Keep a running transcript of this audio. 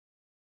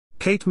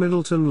Kate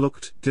Middleton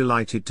looked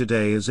delighted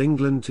today as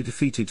England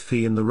defeated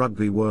Fehey in the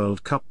Rugby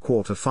World Cup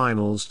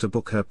quarter-finals to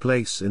book her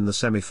place in the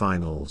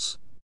semi-finals.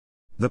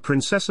 The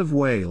Princess of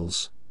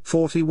Wales,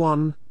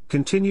 41,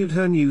 continued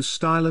her new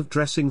style of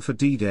dressing for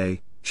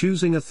D-Day,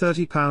 choosing a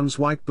 £30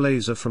 white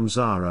blazer from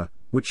Zara,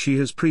 which she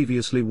has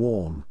previously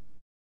worn.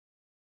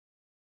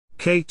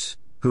 Kate,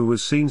 who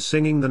was seen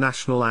singing the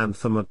national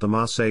anthem at the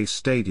Marseille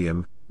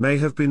Stadium, may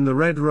have been the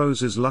Red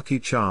Roses' lucky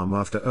charm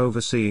after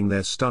overseeing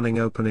their stunning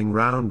opening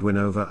round win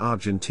over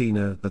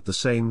Argentina at the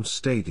same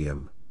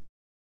stadium.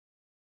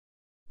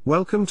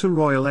 Welcome to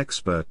Royal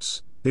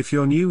Experts. If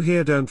you're new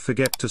here, don't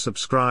forget to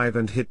subscribe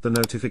and hit the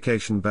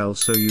notification bell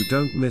so you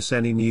don't miss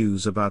any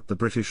news about the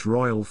British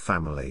royal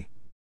family.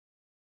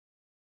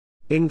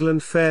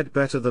 England fared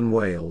better than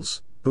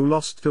Wales, who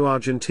lost to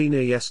Argentina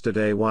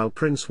yesterday while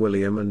Prince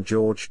William and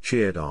George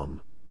cheered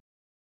on.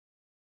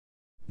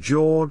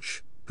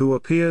 George, who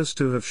appears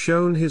to have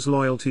shown his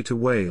loyalty to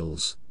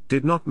Wales,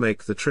 did not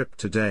make the trip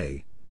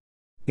today.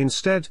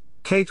 Instead,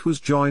 Kate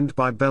was joined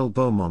by Bell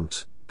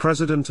Beaumont,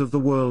 president of the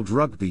World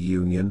Rugby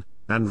Union,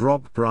 and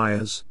Rob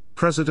Bryers,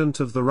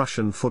 president of the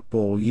Russian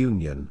Football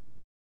Union.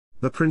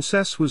 The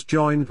princess was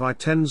joined by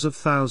tens of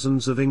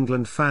thousands of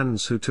England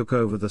fans who took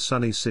over the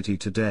sunny city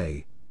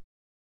today.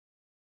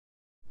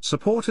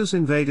 Supporters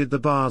invaded the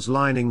bars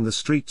lining the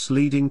streets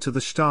leading to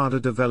the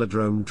Stade de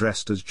Velodrome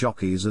dressed as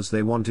jockeys as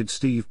they wanted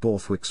Steve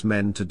Borthwick's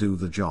men to do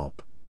the job.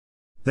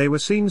 They were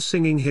seen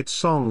singing hit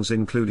songs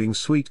including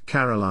Sweet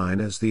Caroline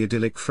as the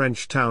idyllic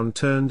French town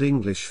turned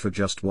English for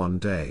just one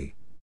day.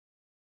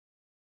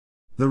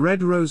 The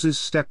Red Roses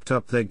stepped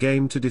up their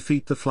game to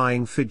defeat the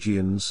Flying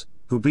Fijians,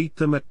 who beat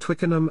them at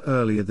Twickenham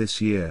earlier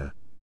this year.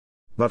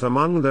 But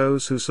among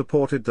those who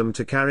supported them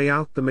to carry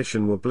out the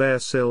mission were Blair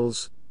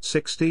Sills,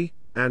 60,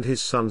 and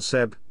his son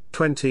Seb,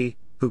 20,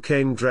 who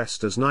came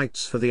dressed as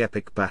knights for the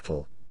epic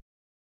battle.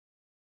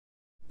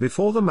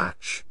 Before the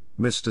match,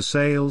 Mr.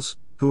 Sales,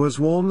 who has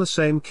worn the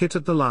same kit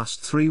at the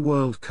last 3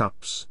 World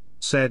Cups,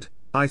 said,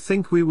 "I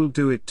think we will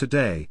do it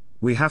today,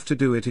 we have to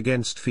do it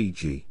against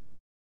Fiji.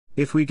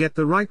 If we get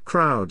the right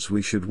crowds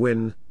we should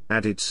win,"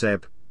 added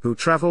Seb, who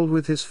travelled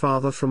with his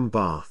father from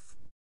Bath.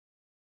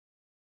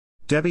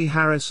 Debbie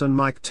Harris and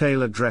Mike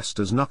Taylor dressed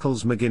as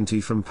Knuckles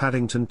McGinty from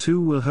Paddington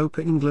 2 will hope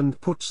England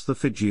puts the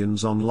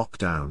Fijians on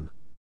lockdown.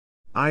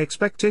 "I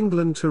expect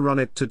England to run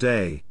it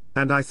today,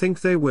 and I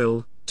think they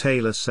will,"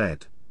 Taylor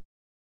said.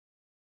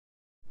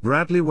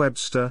 Bradley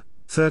Webster,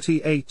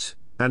 38,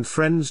 and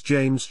friends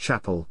James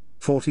Chappell,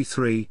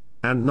 43,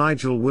 and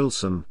Nigel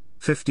Wilson,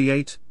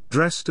 58,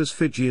 dressed as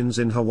Fijians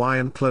in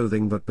Hawaiian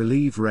clothing but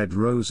believe Red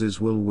Roses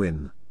will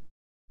win.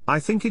 "I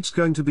think it's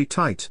going to be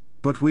tight,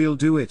 but we'll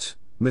do it,"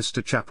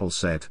 Mr. Chappell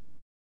said.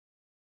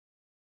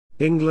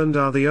 England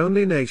are the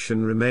only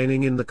nation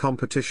remaining in the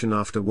competition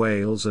after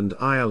Wales and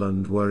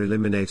Ireland were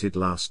eliminated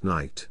last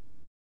night.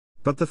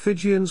 But the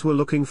Fijians were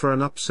looking for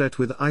an upset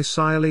with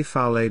Isiali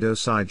Fauledo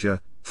Saija,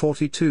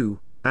 42,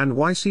 and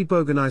Waisi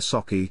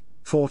Boganaisoki,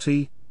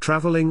 40,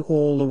 travelling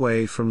all the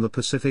way from the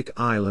Pacific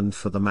Island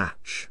for the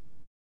match.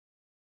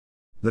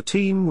 The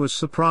team was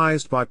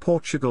surprised by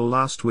Portugal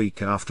last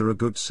week after a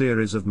good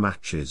series of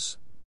matches.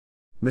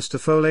 Mr.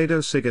 Fauledo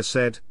Siga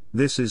said,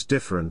 "This is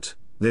different,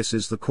 this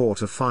is the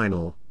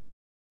quarter-final.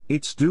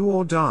 It's do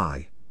or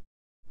die.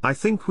 I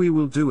think we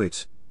will do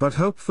it, but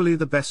hopefully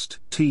the best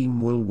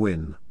team will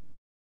win."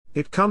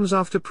 It comes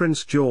after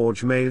Prince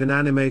George made an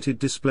animated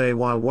display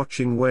while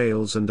watching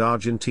Wales and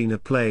Argentina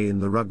play in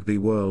the Rugby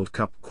World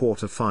Cup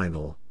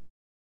quarter-final.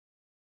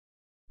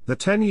 The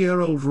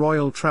 10-year-old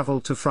royal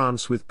travelled to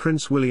France with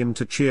Prince William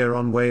to cheer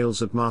on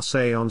Wales at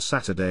Marseille on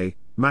Saturday,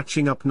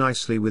 matching up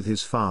nicely with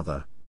his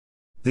father.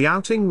 The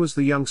outing was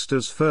the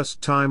youngster's first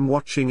time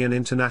watching an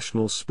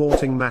international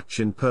sporting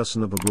match in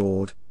person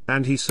abroad,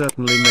 and he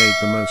certainly made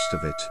the most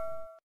of it.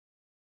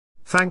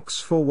 Thanks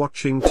for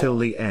watching till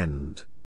the end.